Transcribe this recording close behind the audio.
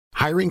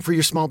Hiring for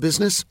your small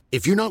business?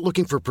 If you're not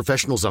looking for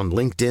professionals on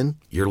LinkedIn,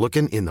 you're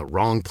looking in the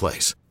wrong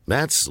place.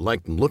 That's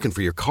like looking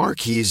for your car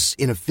keys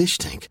in a fish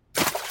tank.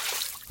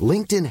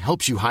 LinkedIn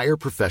helps you hire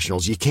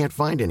professionals you can't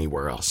find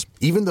anywhere else,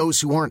 even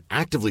those who aren't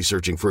actively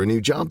searching for a new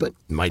job but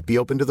might be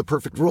open to the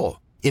perfect role.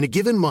 In a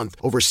given month,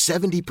 over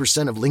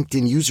 70% of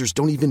LinkedIn users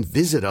don't even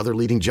visit other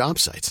leading job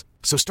sites.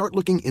 So start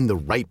looking in the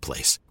right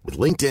place. With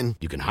LinkedIn,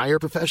 you can hire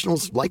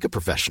professionals like a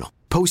professional.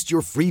 Post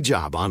your free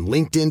job on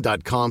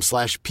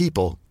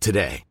linkedin.com/people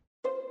today.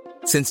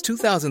 Since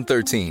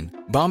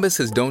 2013, Bombas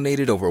has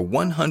donated over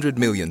 100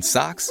 million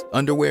socks,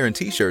 underwear, and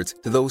T-shirts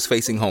to those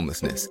facing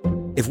homelessness.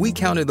 If we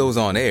counted those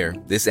on air,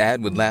 this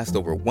ad would last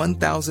over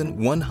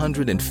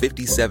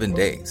 1,157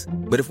 days.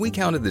 But if we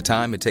counted the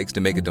time it takes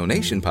to make a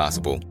donation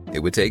possible, it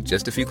would take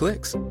just a few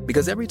clicks.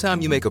 Because every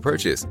time you make a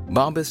purchase,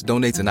 Bombas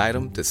donates an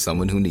item to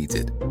someone who needs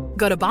it.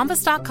 Go to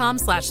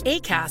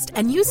bombas.com/ACAST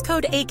and use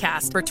code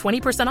ACAST for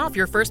 20% off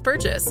your first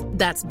purchase.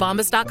 That's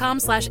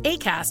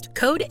bombas.com/ACAST,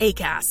 code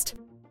ACAST.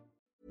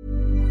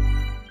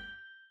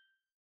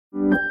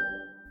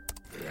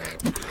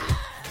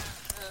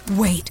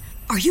 Wait,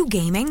 are you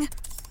gaming?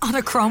 On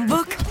a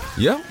Chromebook?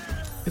 Yep.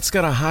 It's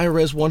got a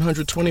high-res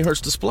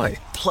 120Hz display,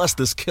 plus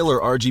this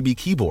killer RGB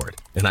keyboard.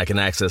 And I can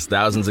access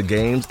thousands of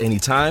games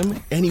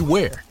anytime,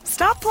 anywhere.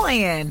 Stop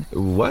playing.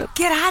 What?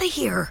 Get out of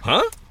here.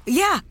 Huh?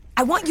 Yeah,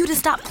 I want you to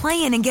stop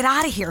playing and get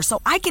out of here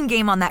so I can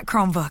game on that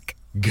Chromebook.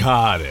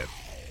 Got it.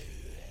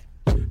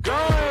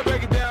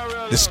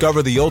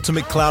 Discover the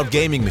ultimate cloud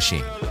gaming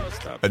machine.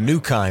 A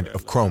new kind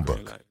of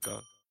Chromebook.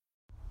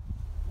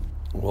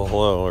 Well,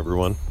 hello,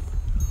 everyone.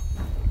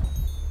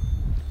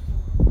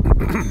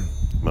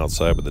 I'm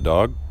outside with the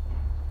dog.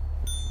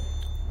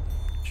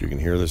 As you can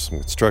hear, there's some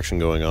construction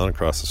going on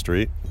across the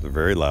street. They're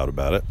very loud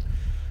about it.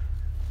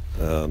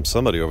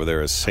 Somebody over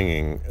there is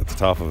singing at the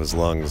top of his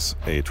lungs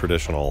a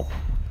traditional...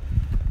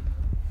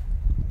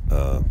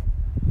 I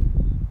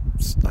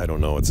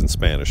don't know. It's in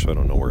Spanish, so I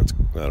don't know where it's.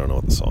 I don't know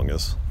what the song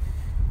is.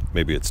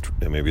 Maybe it's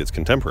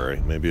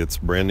contemporary. Maybe it's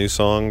a brand new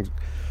song,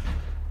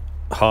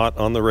 hot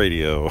on the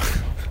radio.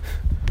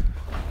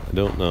 I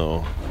don't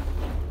know.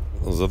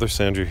 Those other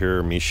sounds you hear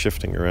are me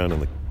shifting around in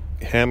the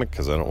hammock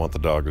because I don't want the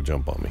dog to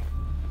jump on me.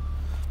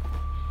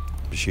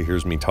 She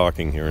hears me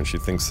talking here and she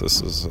thinks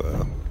this is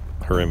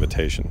her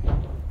invitation.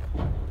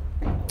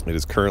 It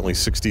is currently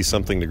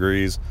 60-something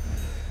degrees,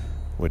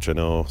 which I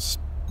know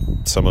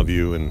some of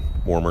you in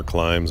warmer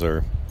climes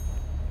are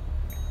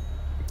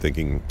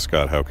thinking,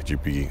 Scott, how could you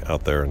be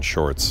out there in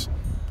shorts?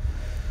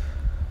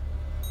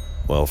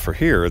 Well, for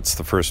here, it's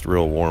the first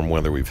real warm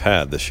weather we've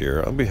had this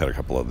year. We had a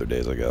couple other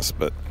days, I guess,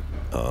 but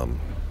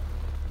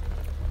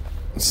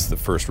it's the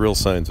first real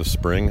signs of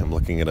spring. I'm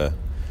looking at a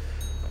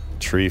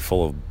tree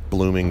full of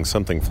blooming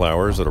something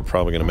flowers that are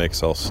probably going to make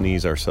us all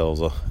sneeze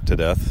ourselves to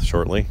death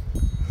shortly.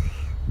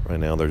 Right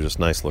now, they're just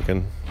nice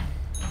looking.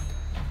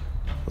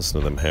 Listen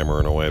to them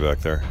hammering away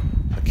back there.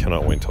 I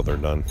cannot wait until they're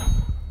done.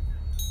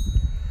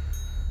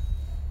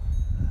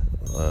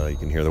 You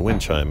can hear the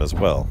wind chime as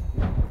well.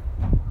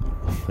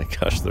 Oh my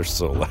gosh, they're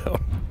so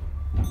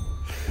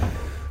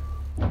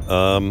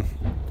loud.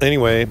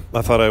 Anyway,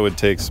 I thought I would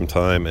take some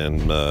time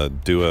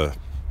and do a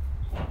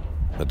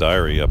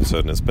diary episode,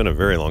 and it's been a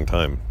very long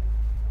time.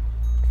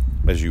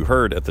 As you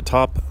heard at the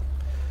top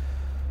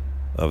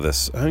of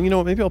this, you know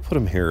what, maybe I'll put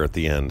them here at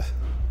the end.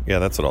 Yeah,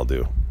 that's what I'll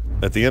do.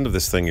 At the end of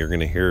this thing, you're going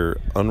to hear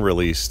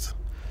unreleased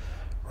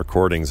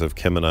recordings of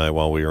Kim and I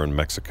while we were in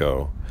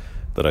Mexico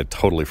that I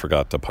totally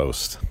forgot to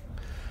post.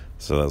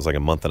 So that was like a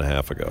month and a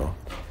half ago.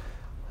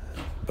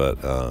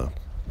 But I'm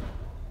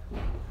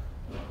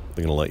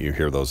going to let you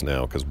hear those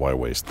now because why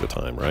waste the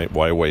time, right?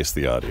 Why waste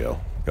the audio?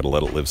 Got to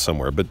let it live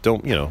somewhere. But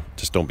don't,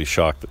 just don't be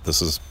shocked that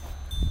this is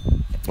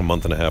a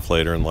month and a half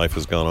later and life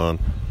has gone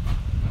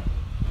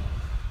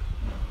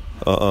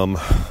on.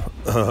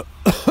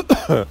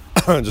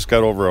 I just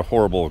got over a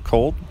horrible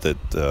cold that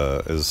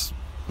has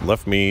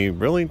left me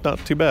really not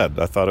too bad.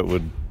 I thought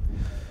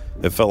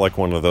it felt like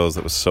one of those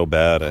that was so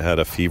bad. I had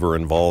a fever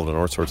involved and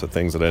all sorts of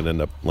things that I'd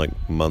end up like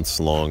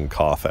months-long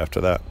cough after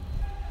that.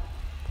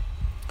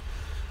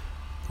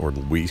 Or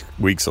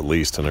weeks at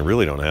least, and I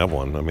really don't have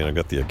one. I mean, I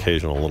got the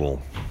occasional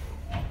little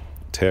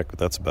tick, but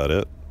that's about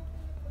it.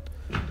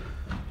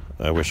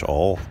 I wish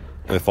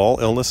if all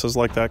illnesses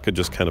like that could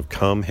just kind of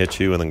come, hit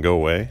you, and then go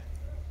away,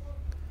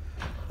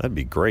 that'd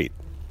be great.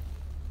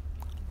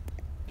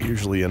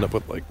 Usually end up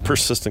with like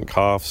persistent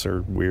coughs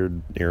or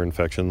weird ear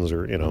infections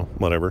or,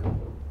 whatever.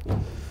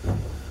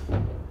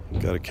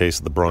 Got a case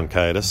of the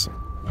bronchitis.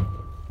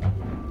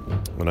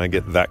 When I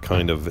get that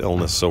kind of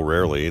illness so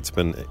rarely, it's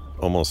been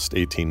almost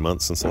 18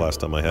 months since the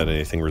last time I had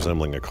anything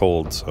resembling a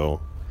cold,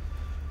 so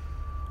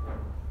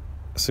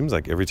it seems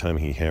like every time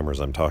he hammers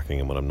I'm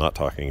talking, and when I'm not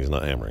talking he's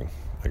not hammering.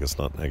 I guess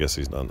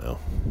he's not now.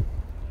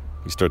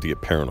 You start to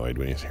get paranoid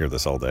when you hear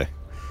this all day.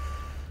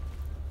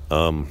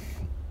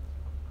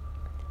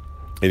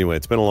 Anyway,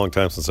 it's been a long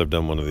time since I've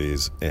done one of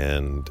these,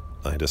 and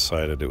I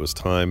decided it was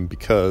time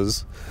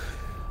because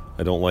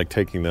I don't like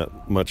taking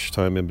that much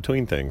time in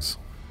between things.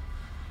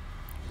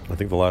 I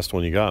think the last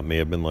one you got may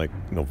have been like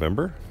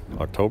November,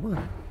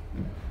 October.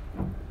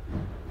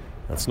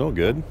 That's no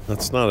good.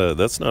 That's not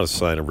a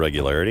sign of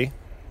regularity.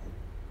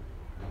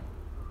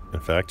 In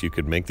fact, you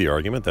could make the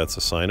argument that's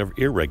a sign of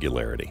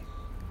irregularity.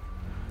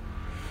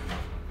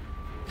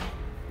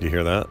 Do you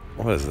hear that?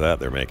 What is that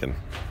they're making?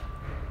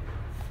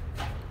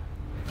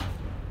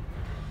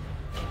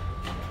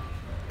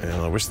 And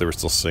I wish they were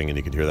still singing.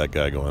 You could hear that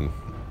guy going.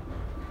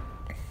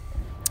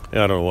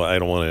 Yeah, I don't want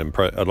to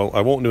impress. I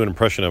won't do an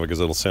impression of it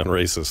because it'll sound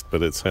racist.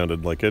 But it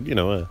sounded like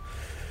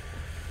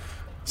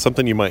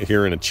something you might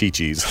hear in a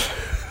Chi-Chi's,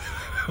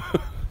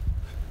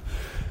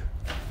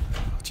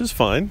 which is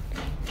fine.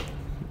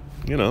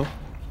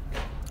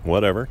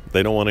 Whatever.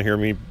 They don't want to hear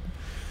me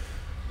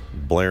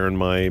blaring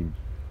my,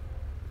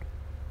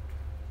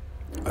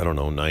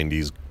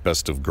 90s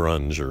best of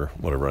grunge or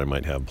whatever I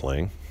might have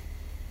playing.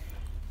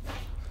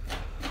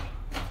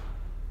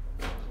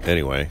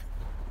 Anyway,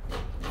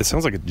 it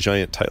sounds like a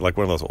giant like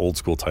one of those old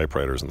school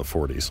typewriters in the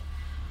 40s.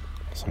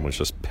 Someone's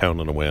just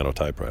pounding away on a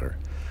typewriter.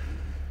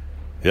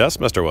 Yes,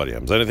 Mr.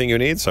 Williams, anything you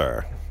need,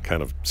 sir?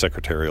 Kind of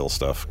secretarial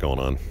stuff going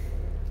on.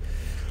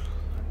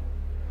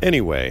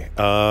 Anyway,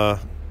 man,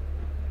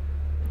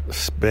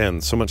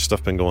 so much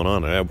stuff been going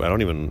on. I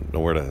don't even know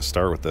where to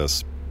start with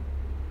this.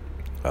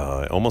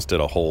 I almost did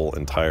a whole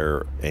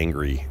entire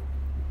angry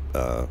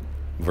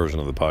version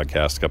of the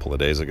podcast a couple of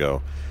days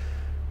ago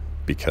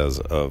because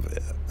of,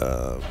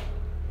 I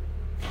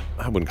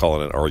wouldn't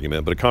call it an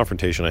argument, but a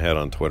confrontation I had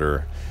on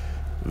Twitter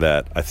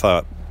that I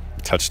thought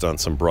touched on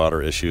some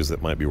broader issues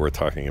that might be worth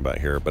talking about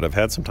here. But I've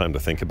had some time to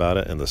think about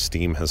it, and the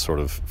steam has sort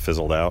of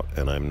fizzled out,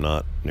 and I'm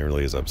not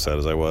nearly as upset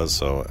as I was,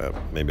 so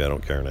maybe I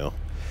don't care now.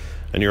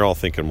 And you're all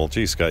thinking, well,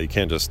 gee, Scott, you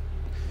can't just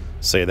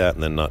say that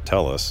and then not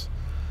tell us.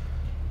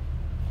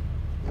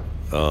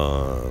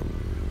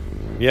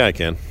 Yeah, I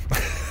can.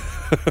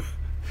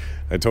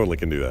 I totally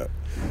can do that.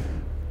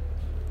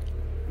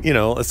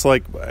 It's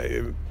like,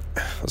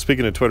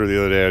 speaking of Twitter the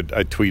other day,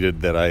 I tweeted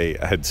that I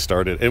had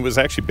started, it was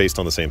actually based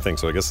on the same thing,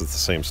 so I guess it's the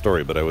same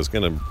story, but I was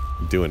going to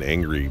do an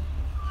angry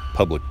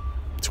public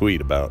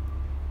tweet about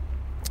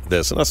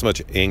this, and not so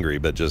much angry,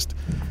 but just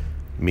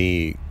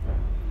me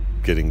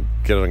getting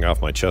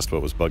off my chest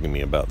what was bugging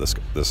me about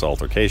this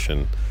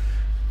altercation.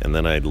 And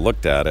then I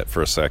looked at it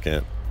for a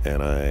second,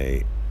 and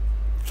I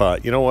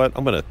thought, you know what,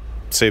 I'm going to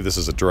save this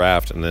as a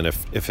draft, and then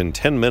if in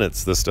 10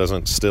 minutes this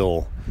doesn't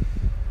still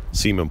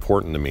seem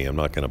important to me, I'm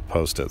not going to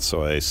post it.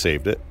 So I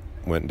saved it,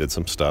 went and did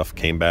some stuff,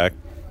 came back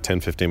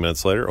 10-15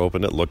 minutes later,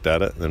 opened it, looked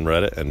at it, and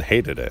read it, and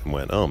hated it, and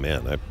went, oh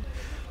man,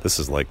 this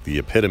is like the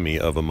epitome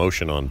of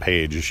emotion on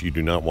page. You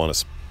do not want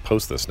to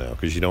post this now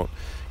because you're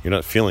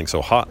not feeling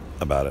so hot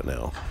about it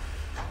now,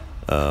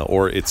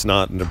 or it's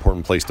not an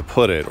important place to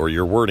put it, or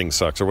your wording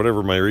sucks, or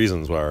whatever my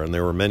reasons were. And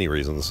there were many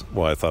reasons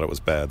why I thought it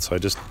was bad, so I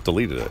just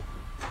deleted it,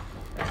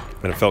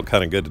 and it felt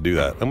kind of good to do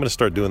that. I'm going to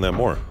start doing that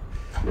more.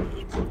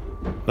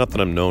 Not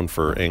that I'm known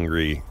for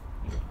angry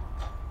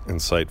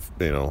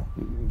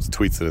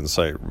tweets that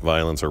incite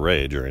violence or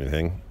rage or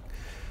anything,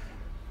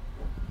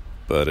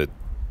 but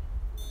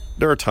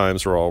there are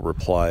times where I'll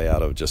reply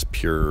out of just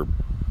pure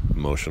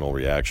emotional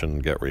reaction,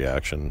 gut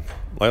reaction,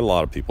 like a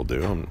lot of people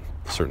do. I'm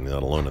certainly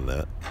not alone in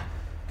that.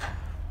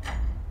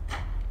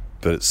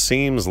 But it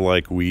seems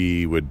like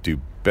we would do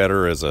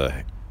better as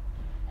a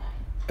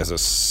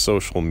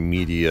social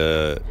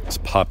media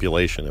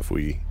population if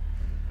we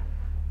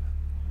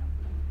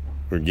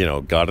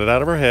got it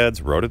out of our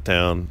heads, wrote it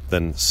down,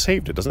 then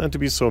saved it. It doesn't have to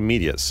be so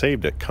immediate.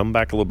 Saved it, come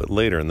back a little bit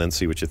later, and then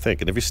see what you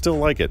think. And if you still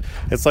like it,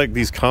 it's like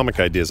these comic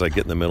ideas I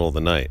get in the middle of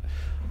the night.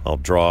 I'll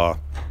draw,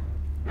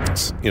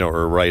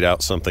 or write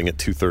out something at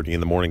 2:30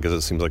 in the morning because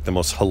it seems like the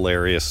most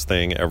hilarious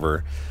thing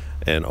ever.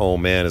 And, oh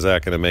man, is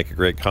that going to make a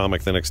great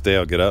comic? The next day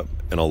I'll get up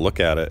and I'll look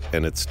at it,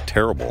 and it's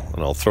terrible,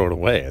 and I'll throw it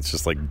away. It's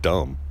just like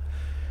dumb.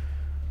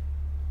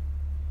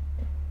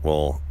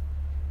 Well,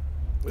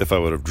 if I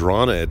would have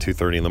drawn it at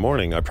 2:30 in the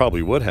morning, I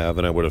probably would have,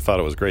 and I would have thought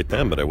it was great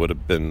then, but I would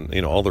have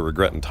been, all the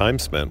regret and time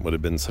spent would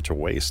have been such a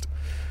waste.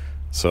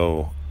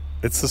 So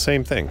it's the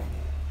same thing.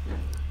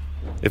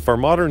 If our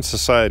modern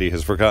society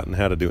has forgotten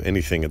how to do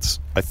anything,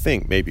 I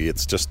think maybe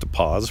it's just to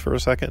pause for a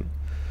second,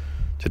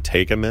 to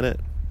take a minute,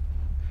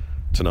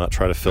 to not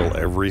try to fill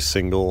every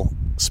single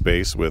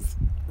space with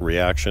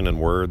reaction and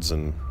words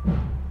and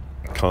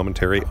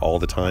commentary all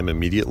the time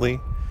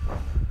immediately.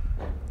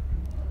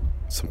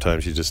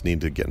 Sometimes you just need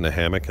to get in a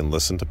hammock and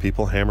listen to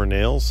people hammer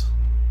nails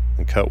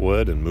and cut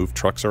wood and move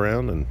trucks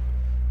around and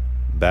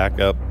back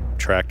up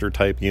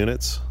tractor-type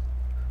units.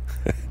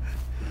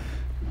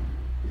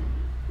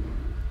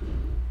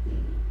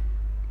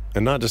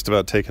 And not just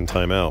about taking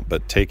time out,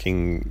 but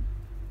taking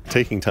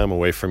time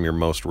away from your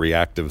most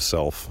reactive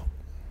self.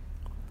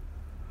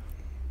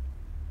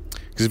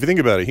 Because if you think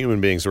about it, human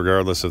beings,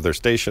 regardless of their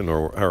station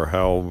or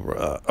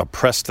how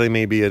oppressed they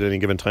may be at any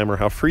given time or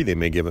how free they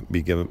may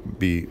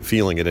be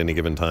feeling at any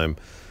given time,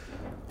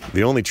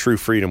 the only true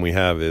freedom we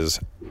have is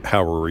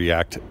how we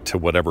react to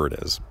whatever it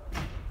is.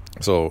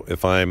 So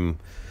if I'm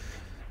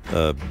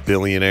a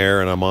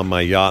billionaire and I'm on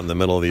my yacht in the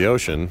middle of the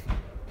ocean,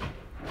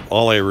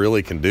 all I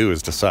really can do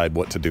is decide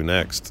what to do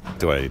next.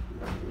 Do I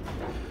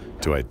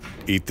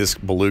eat this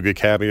beluga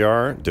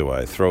caviar? Do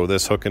I throw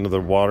this hook into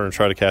the water and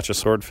try to catch a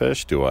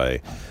swordfish? Do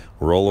I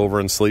roll over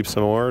and sleep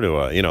some more? Do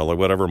I, like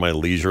whatever my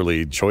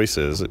leisurely choice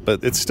is?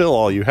 But it's still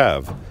all you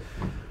have.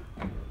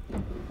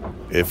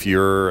 If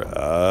you're,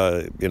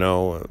 in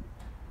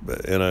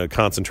a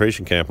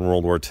concentration camp in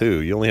World War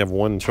II, you only have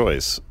one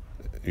choice.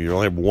 You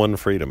only have one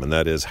freedom, and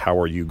that is, how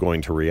are you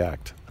going to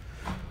react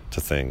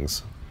to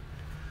things?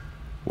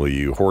 Will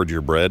you hoard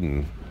your bread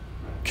and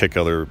kick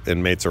other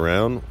inmates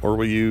around, or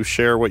will you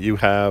share what you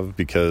have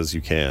because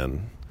you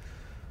can,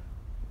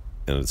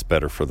 and it's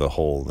better for the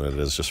whole than it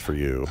is just for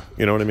you?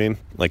 You know what I mean?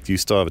 Like, you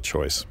still have a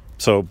choice.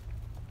 So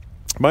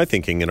my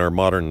thinking in our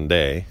modern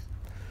day,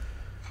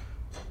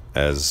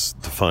 as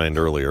defined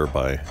earlier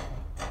by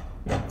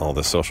all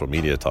this social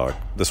media talk,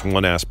 this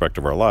one aspect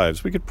of our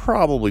lives, we could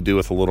probably do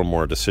with a little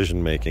more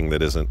decision making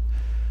that isn't,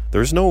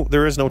 there is no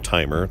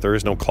timer, there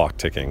is no clock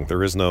ticking,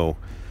 there is no,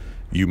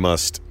 you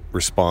must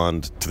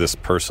respond to this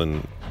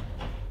person.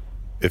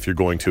 If you're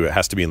going to, it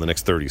has to be in the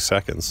next 30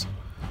 seconds.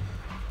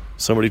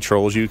 Somebody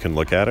trolls you can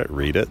look at it,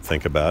 read it,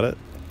 think about it,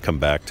 come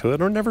back to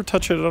it, or never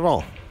touch it at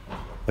all.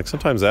 Like,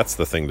 sometimes that's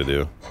the thing to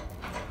do.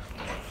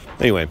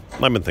 Anyway,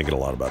 I've been thinking a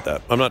lot about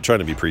that. I'm not trying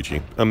to be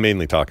preachy. I'm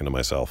mainly talking to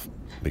myself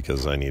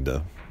because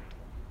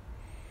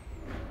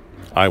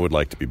I would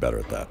like to be better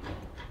at that.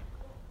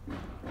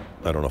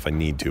 I don't know if I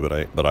need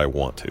to, but I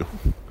want to.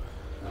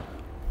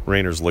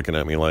 Rainer's looking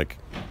at me like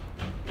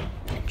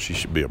she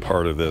should be a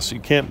part of this. You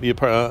can't be a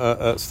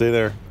part. Stay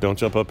there. Don't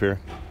jump up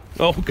here.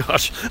 Oh,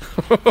 gosh.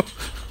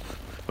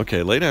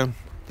 Okay, lay down.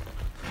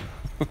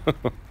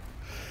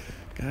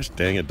 Gosh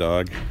dang it,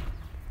 dog.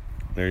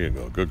 There you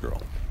go. Good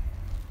girl.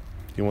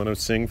 You want to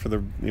sing for the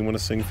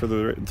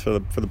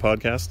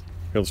podcast?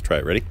 Here, let's try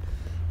it. Ready?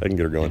 I can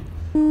get her going.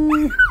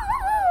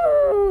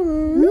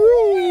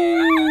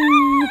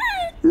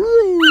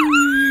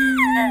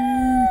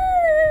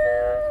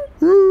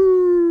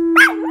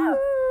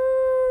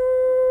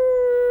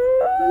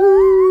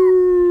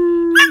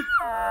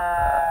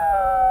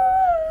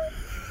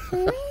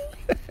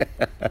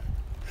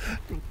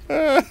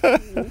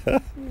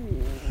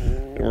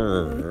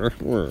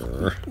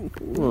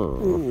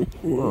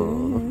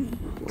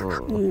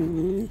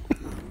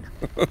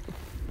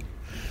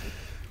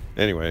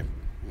 Anyway,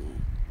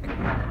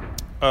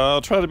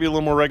 I'll try to be a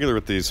little more regular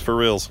with these, for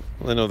reals.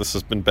 I know this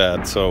has been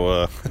bad,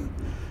 so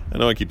I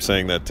know I keep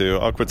saying that too.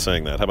 I'll quit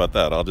saying that. How about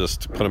that? I'll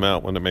just put them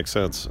out when it makes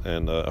sense,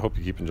 and I hope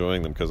you keep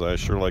enjoying them, because I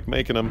sure like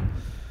making them.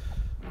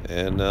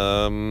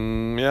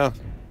 And yeah,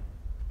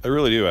 I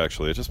really do,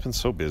 actually. I've just been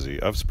so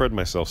busy. I've spread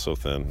myself so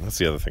thin. That's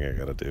the other thing I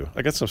gotta do.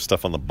 I got some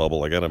stuff on the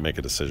bubble I gotta make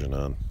a decision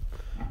on.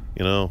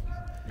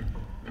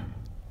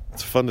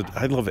 It's fun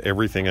I love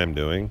everything I'm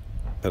doing,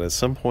 but at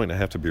some point I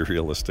have to be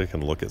realistic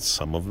and look at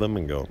some of them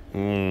and go,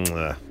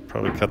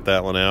 probably cut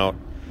that one out.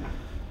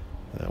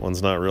 That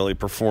one's not really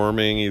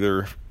performing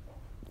either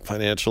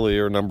financially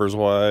or numbers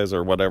wise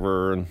or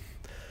whatever, and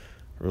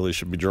really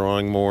should be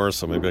drawing more,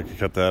 so maybe I could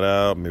cut that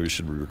out. Maybe we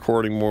should be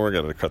recording more,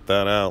 gotta cut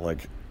that out.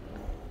 Like,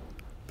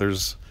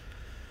 there's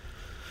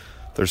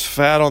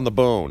fat on the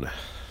bone.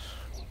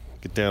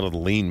 Get down to the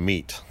lean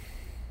meat.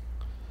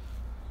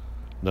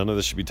 None of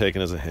this should be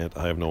taken as a hint.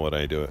 I have no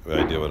idea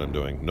what I'm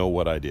doing. No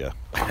idea.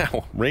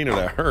 Ow, Rainer,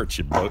 that hurts,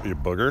 you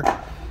booger.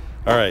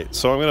 All right,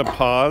 so I'm going to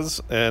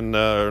pause, and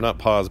or not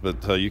pause,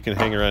 but you can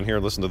hang around here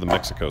and listen to the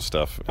Mexico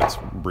stuff. It's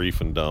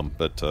brief and dumb,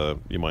 but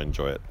you might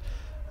enjoy it.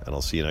 And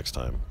I'll see you next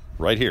time,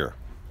 right here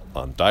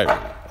on Diary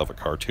of a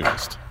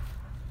Cartoonist.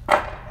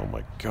 Oh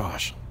my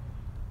gosh.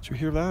 Did you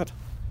hear that?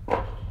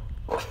 All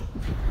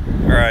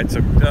right,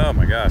 so, oh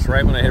my gosh,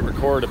 right when I hit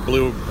record,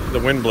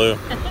 the wind blew.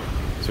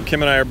 So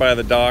Kim and I are by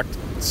the dock,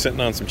 sitting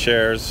on some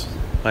chairs.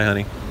 Hi,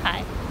 honey.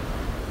 Hi.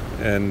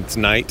 And it's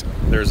night.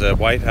 There's a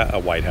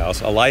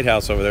lighthouse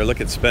over there.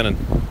 Look, it's spinning.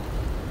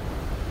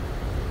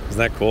 Isn't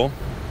that cool?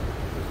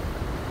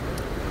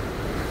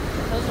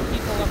 Those are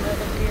people on the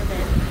other pier,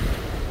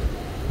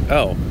 babe.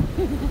 Oh.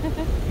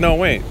 No,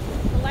 wait.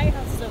 The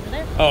lighthouse is over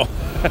there. Oh.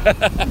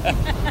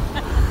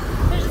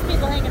 There's just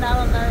people hanging out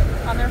on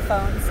their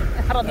phones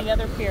out on the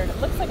other pier. It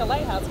looks like a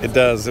lighthouse. It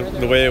does,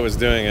 the way it was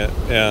doing it.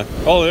 Yeah.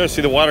 Oh, there,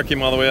 see, the water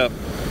came all the way up. Yep,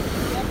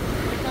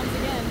 here it comes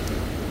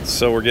again.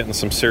 So we're getting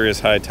some serious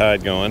high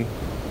tide going,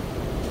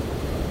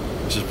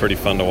 which is pretty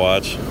fun to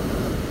watch.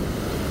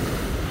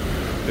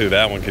 Ooh,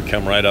 that one could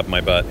come right up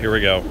my butt. Here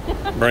we go.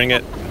 Bring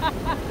it.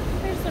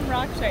 There's some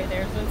rocks right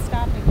there, so it's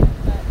stopping it,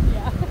 but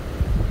yeah.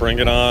 Bring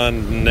it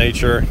on,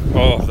 nature.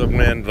 Oh, the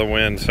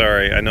wind.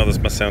 Sorry, I know this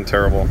must sound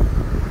terrible.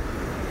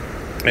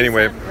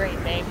 Anyway. You sound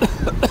great, babe.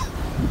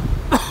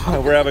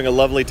 We're having a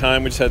lovely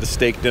time. We just had a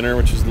steak dinner,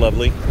 which is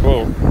lovely.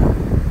 Whoa.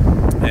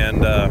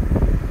 And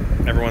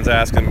everyone's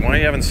asking, why are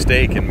you having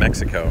steak in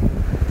Mexico?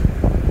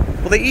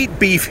 Well, they eat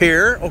beef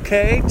here,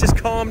 okay? Just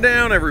calm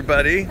down,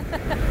 everybody.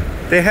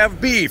 They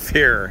have beef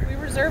here. We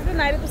reserved a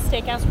night at the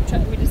steakhouse.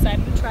 We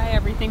decided to try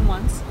everything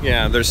once.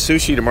 Yeah, there's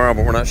sushi tomorrow,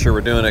 but we're not sure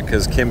we're doing it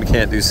because Kim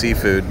can't do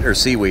seafood or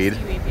seaweed.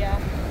 Seaweed, yeah.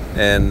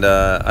 And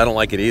I don't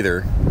like it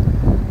either.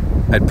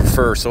 I'd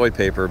prefer soy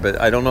paper, but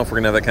I don't know if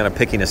we're going to have that kind of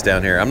pickiness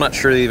down here. I'm not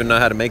sure they even know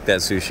how to make that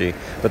sushi.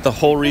 But the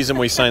whole reason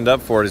we signed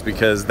up for it is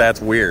because that's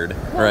weird,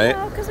 right?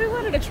 Well, because we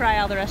wanted to try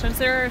all the restaurants.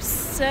 There are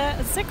six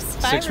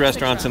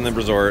restaurants in the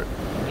resort.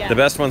 Yeah. The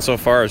best one so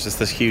far is just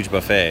this huge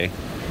buffet.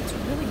 It's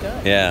really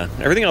good. Yeah.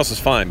 Everything else is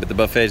fine, but the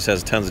buffet just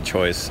has tons of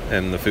choice,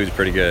 and the food's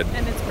pretty good.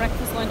 And it's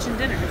breakfast, lunch, and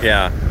dinner.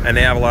 Yeah. And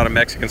they have a lot of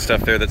Mexican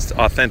stuff there that's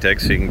authentic,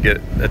 so you can get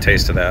a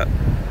taste of that.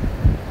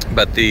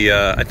 But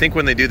I think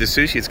when they do the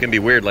sushi, it's going to be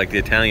weird, like the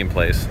Italian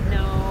place.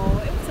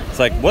 No. It's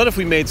like, what if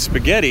we made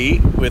spaghetti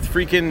with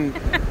freaking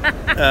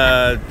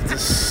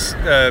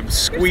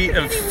squeeze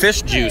of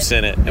fish juice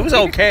in it? It was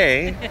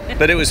okay,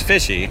 but it was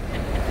fishy.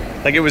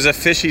 Like, it was a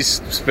fishy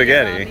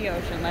spaghetti. You're on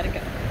the ocean, let it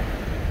go.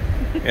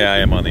 Yeah, I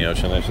am on the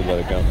ocean. I should let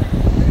it go.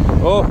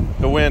 Oh,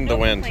 the wind. No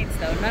complaints,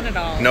 though. None at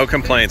all. No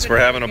complaints. We're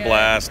having a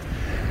blast.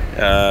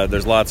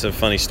 There's lots of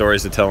funny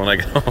stories to tell when I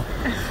go.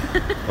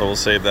 But we'll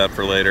save that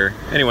for later.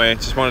 Anyway,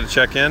 just wanted to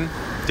check in.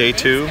 Day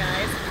 2.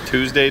 Guys.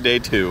 Tuesday, day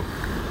 2.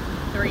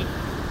 3.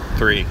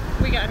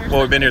 We got her.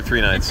 Well, we've been here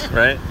 3 nights,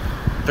 right?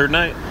 Third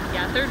night?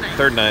 Yeah, third night.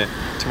 Third night.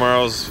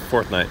 Tomorrow's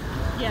 4th night.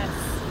 Yes.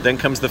 Then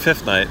comes the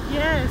 5th night.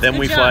 Yes. Then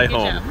we fly good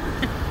home.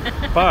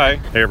 job. Bye.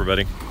 Hey,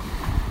 everybody.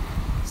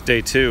 It's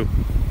day 2.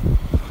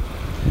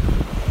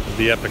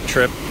 The epic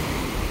trip.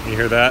 You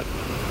hear that?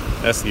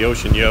 That's the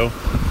ocean, yo.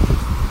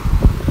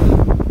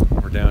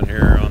 We're down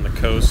here on the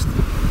coast.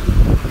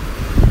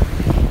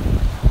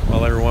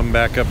 While everyone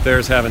back up there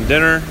is having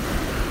dinner,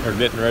 or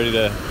getting ready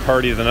to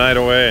party the night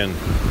away and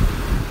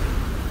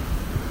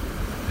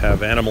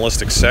have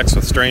animalistic sex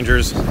with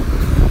strangers.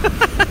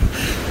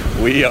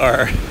 We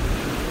are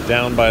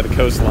down by the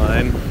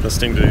coastline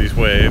listening to these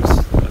waves.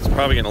 It's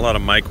probably getting a lot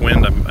of mic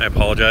wind. I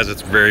apologize.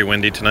 It's very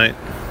windy tonight.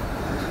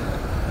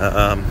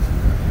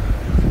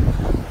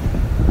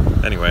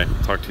 Anyway,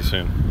 talk to you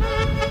soon.